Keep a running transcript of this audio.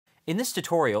In this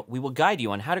tutorial, we will guide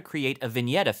you on how to create a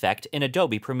vignette effect in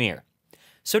Adobe Premiere.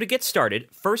 So to get started,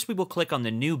 first we will click on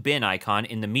the new bin icon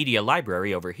in the media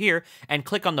library over here and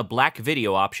click on the black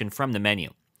video option from the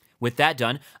menu. With that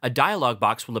done, a dialog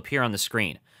box will appear on the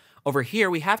screen. Over here,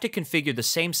 we have to configure the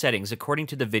same settings according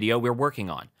to the video we're working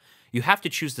on. You have to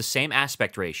choose the same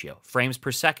aspect ratio, frames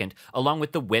per second, along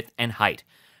with the width and height.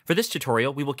 For this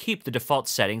tutorial, we will keep the default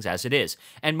settings as it is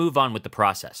and move on with the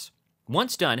process.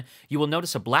 Once done, you will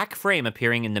notice a black frame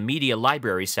appearing in the media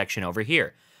library section over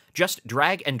here. Just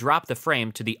drag and drop the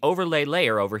frame to the overlay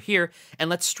layer over here, and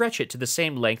let's stretch it to the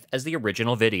same length as the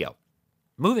original video.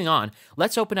 Moving on,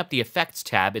 let's open up the Effects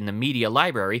tab in the media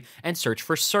library and search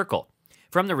for Circle.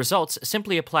 From the results,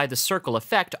 simply apply the circle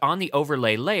effect on the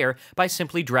overlay layer by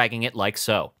simply dragging it like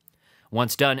so.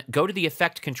 Once done, go to the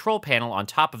Effect Control panel on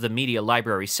top of the media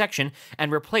library section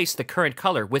and replace the current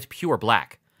color with pure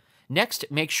black. Next,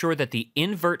 make sure that the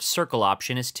Invert Circle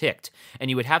option is ticked, and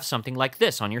you would have something like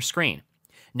this on your screen.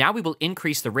 Now we will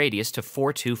increase the radius to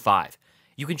 425.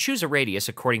 You can choose a radius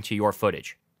according to your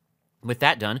footage. With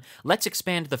that done, let's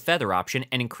expand the feather option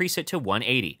and increase it to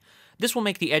 180. This will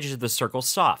make the edges of the circle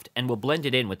soft and will blend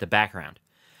it in with the background.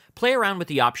 Play around with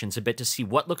the options a bit to see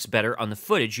what looks better on the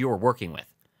footage you are working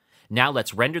with. Now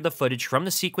let's render the footage from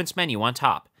the sequence menu on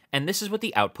top, and this is what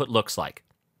the output looks like.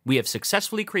 We have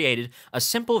successfully created a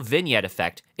simple vignette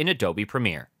effect in Adobe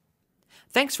Premiere.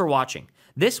 Thanks for watching.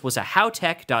 This was a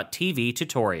HowTech.tv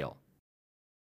tutorial.